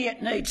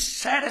immediate needs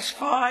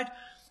satisfied.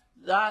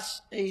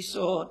 Thus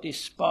Esau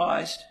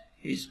despised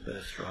his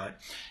birthright.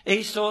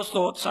 Esau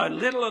thought so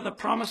little of the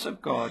promise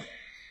of God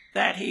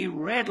that he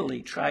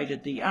readily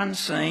traded the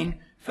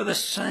unseen for the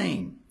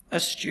seen, a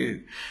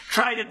stew,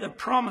 traded the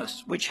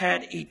promise which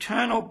had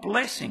eternal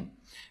blessing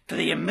for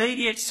the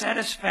immediate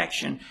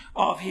satisfaction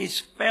of his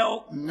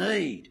felt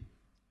need,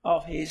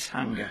 of his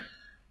hunger.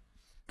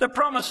 The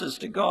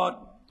promises of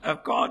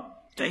God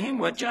to him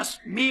were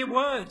just mere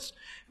words,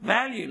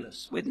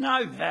 valueless, with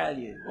no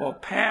value or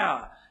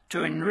power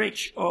to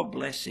enrich or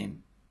bless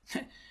him.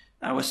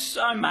 They were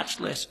so much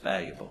less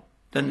valuable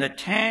than the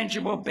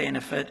tangible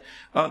benefit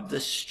of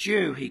the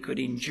stew he could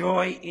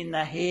enjoy in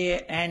the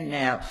here and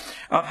now,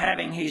 of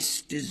having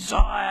his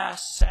desire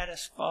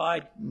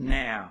satisfied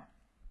now.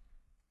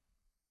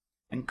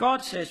 And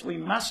God says we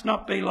must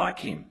not be like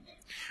him.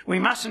 We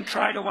mustn't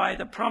trade away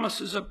the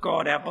promises of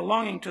God, our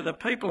belonging to the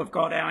people of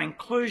God, our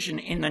inclusion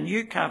in the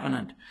new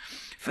covenant,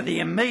 for the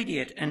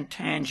immediate and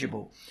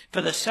tangible,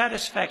 for the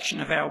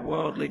satisfaction of our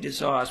worldly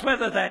desires,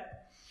 whether that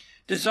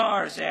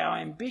desire is our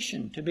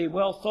ambition to be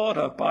well thought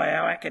of by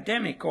our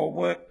academic or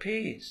work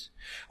peers,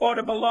 or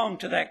to belong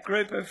to that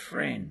group of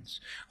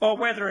friends, or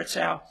whether it's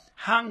our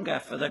hunger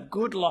for the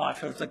good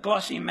life of the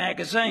glossy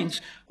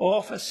magazines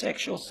or for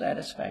sexual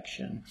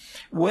satisfaction.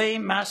 We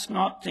must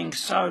not think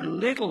so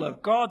little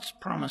of God's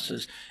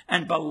promises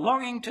and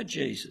belonging to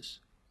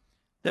Jesus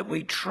that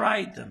we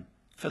trade them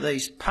for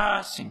these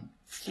passing,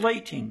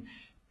 fleeting,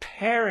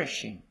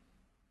 perishing,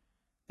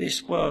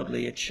 this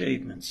worldly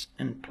achievements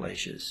and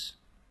pleasures.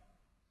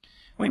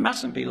 We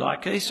mustn't be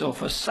like Esau,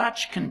 for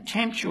such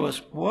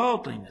contemptuous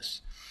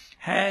worldliness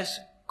has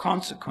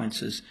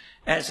consequences,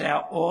 as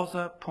our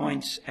author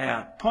points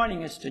out,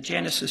 pointing us to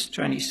Genesis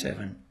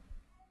 27.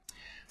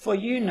 For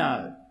you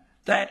know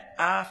that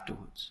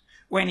afterwards,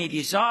 when he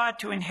desired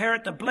to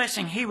inherit the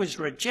blessing, he was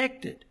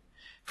rejected,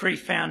 for he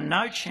found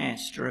no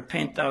chance to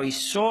repent, though he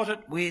sought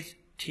it with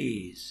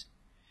tears.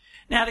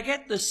 Now, to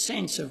get the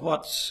sense of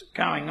what's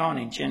going on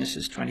in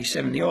Genesis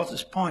 27, the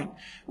author's point,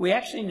 we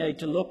actually need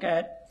to look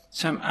at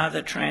some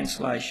other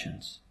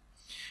translations.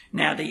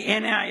 Now, the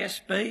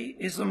NASB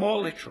is the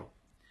more literal.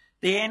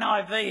 The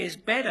NIV is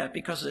better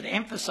because it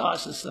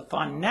emphasises the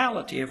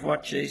finality of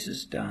what Esau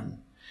has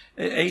done.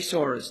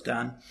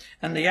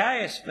 And the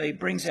ASV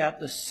brings out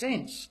the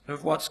sense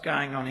of what's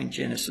going on in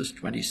Genesis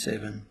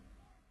 27.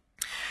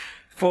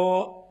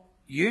 For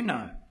you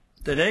know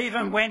that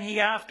even when he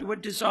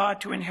afterward desired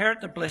to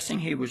inherit the blessing,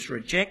 he was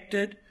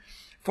rejected,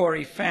 for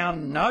he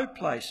found no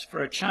place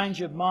for a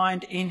change of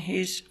mind in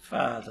his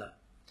father,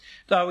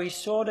 though he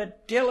sought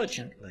it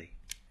diligently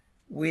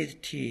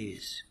with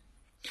tears.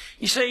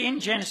 You see, in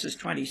Genesis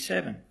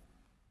 27,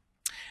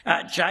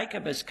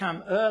 Jacob has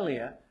come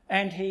earlier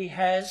and he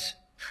has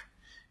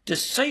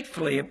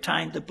deceitfully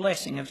obtained the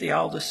blessing of the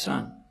oldest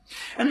son.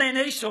 And then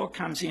Esau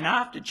comes in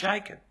after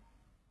Jacob,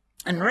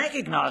 and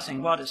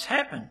recognising what has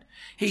happened,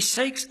 he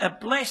seeks a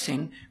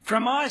blessing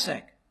from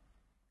Isaac.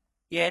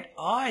 Yet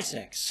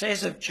Isaac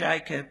says of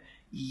Jacob,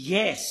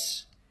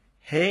 yes,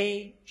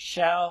 he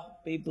shall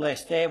be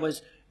blessed. There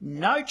was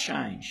no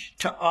change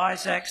to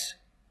Isaac's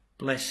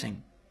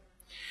blessing.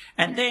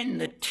 And then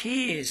the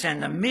tears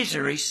and the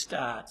misery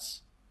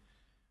starts.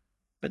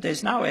 But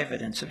there's no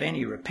evidence of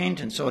any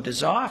repentance or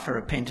desire for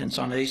repentance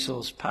on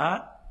Esau's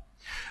part.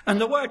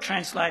 And the word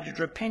translated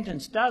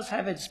repentance does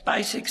have its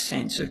basic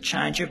sense of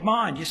change of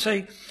mind. You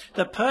see,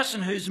 the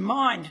person whose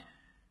mind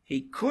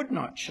he could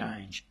not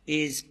change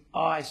is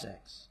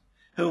Isaac's,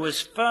 who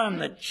was firm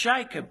that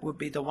Jacob would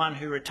be the one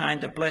who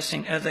retained the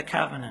blessing of the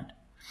covenant.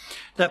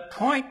 The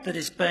point that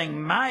is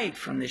being made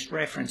from this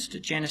reference to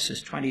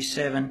Genesis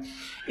 27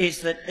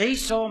 is that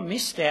Esau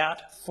missed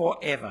out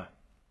forever.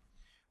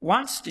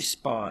 Once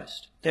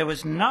despised, there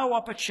was no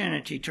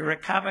opportunity to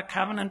recover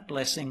covenant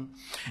blessing,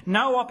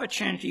 no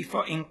opportunity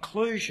for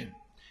inclusion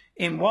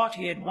in what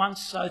he had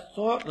once so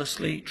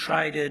thoughtlessly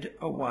traded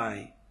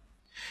away.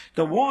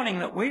 The warning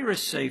that we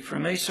receive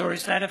from Esau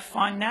is that of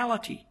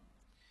finality.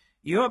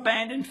 You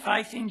abandon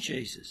faith in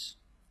Jesus,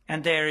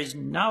 and there is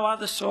no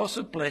other source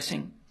of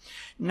blessing,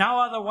 no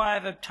other way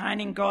of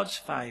obtaining God's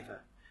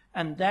favour,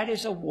 And that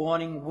is a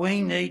warning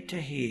we need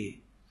to hear.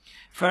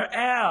 For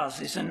ours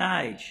is an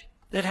age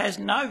that has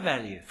no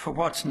value for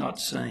what's not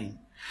seen,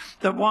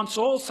 that wants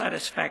all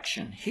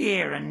satisfaction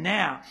here and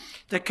now,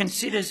 that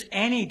considers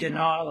any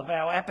denial of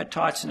our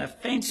appetites an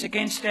offence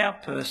against our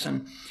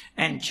person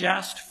and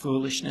just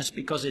foolishness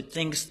because it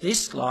thinks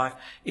this life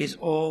is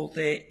all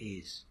there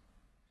is.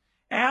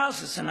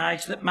 Ours is an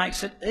age that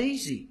makes it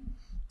easy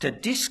to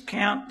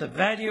discount the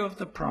value of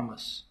the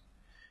promise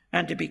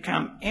and to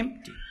become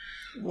empty,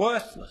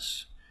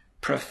 worthless,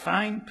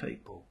 profane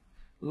people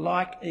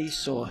like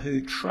Esau,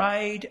 who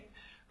trade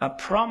a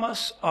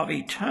promise of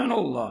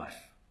eternal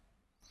life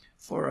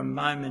for a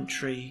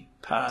momentary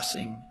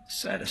passing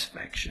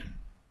satisfaction.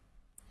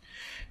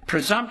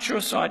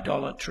 Presumptuous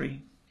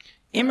idolatry,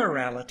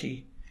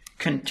 immorality,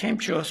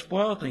 contemptuous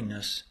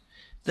worldliness,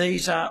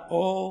 these are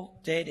all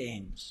dead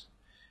ends.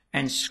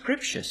 And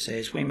Scripture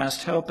says we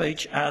must help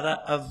each other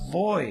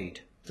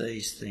avoid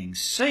these things.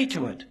 See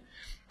to it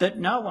that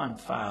no one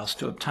fails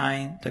to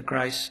obtain the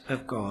grace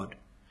of God.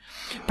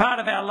 Part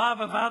of our love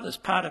of others,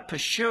 part of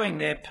pursuing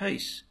their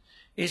peace,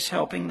 is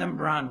helping them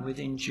run with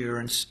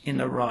endurance in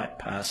the right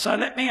path. So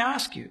let me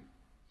ask you,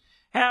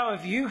 how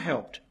have you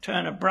helped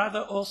turn a brother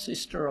or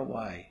sister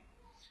away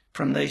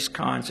from these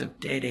kinds of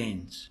dead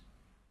ends?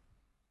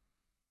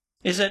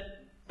 Is it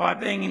by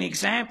being an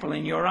example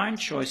in your own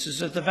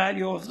choices of the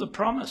value of the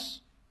promise?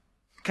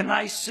 Can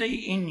they see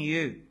in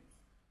you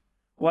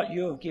what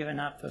you have given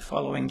up for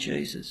following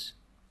Jesus?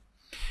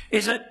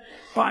 Is it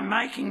by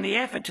making the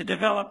effort to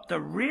develop the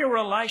real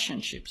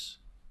relationships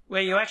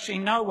where you actually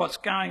know what's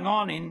going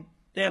on in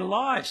their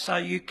lives so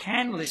you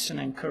can listen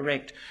and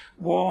correct,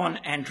 warn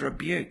and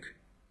rebuke?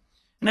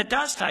 And it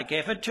does take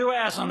effort. 2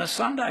 hours on a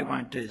Sunday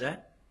won't do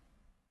that.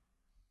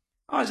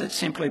 Or is it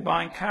simply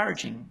by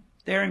encouraging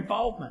their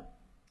involvement?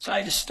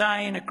 Say to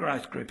stay in a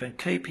growth group and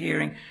keep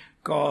hearing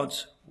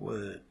God's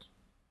word.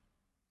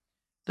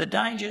 The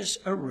dangers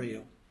are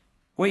real.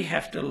 We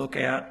have to look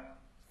out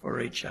for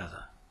each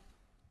other.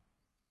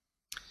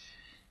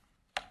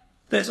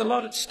 There's a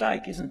lot at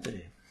stake, isn't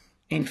there,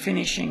 in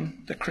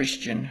finishing the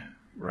Christian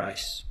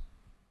race.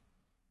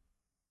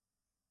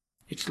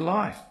 It's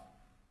life.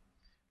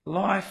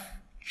 Life,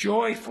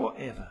 joy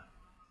forever.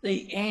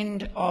 The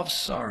end of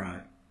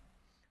sorrow.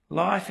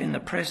 Life in the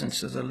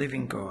presence of the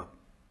living God.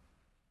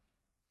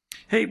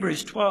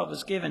 Hebrews 12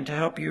 is given to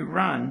help you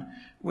run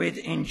with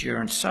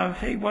endurance. So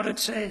heed what it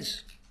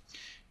says.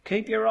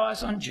 Keep your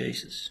eyes on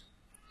Jesus.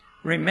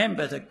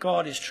 Remember that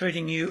God is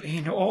treating you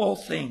in all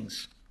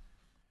things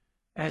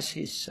as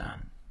his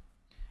son.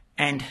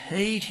 And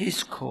heed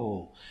his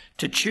call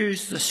to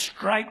choose the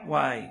straight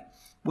way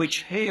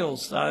which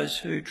heals those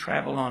who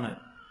travel on it.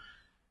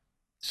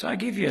 So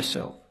give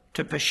yourself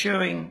to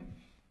pursuing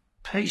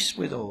peace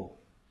with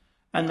all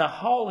and the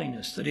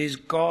holiness that is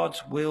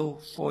God's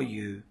will for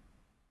you.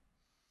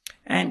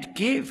 And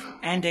give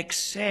and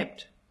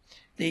accept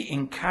the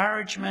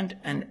encouragement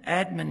and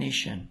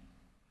admonition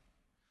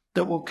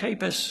that will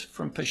keep us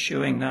from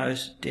pursuing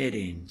those dead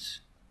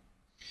ends.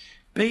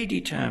 Be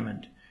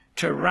determined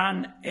to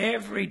run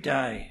every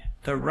day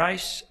the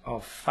race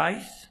of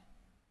faith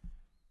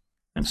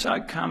and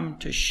so come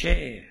to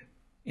share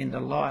in the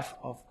life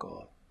of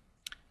God.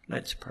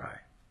 Let's pray.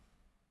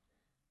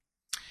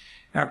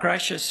 Our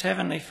gracious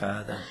Heavenly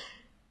Father,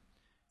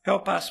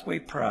 help us, we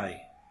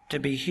pray, to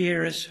be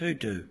hearers who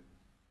do.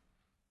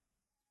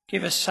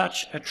 Give us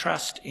such a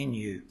trust in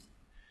you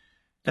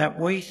that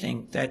we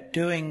think that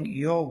doing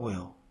your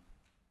will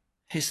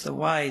is the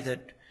way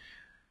that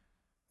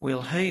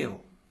will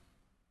heal,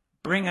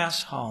 bring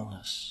us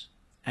wholeness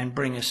and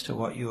bring us to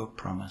what you have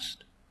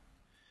promised.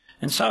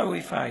 And so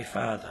we pray,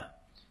 Father,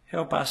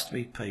 help us to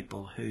be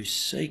people who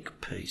seek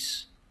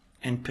peace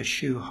and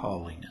pursue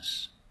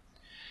holiness.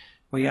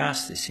 We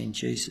ask this in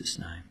Jesus'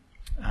 name.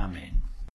 Amen.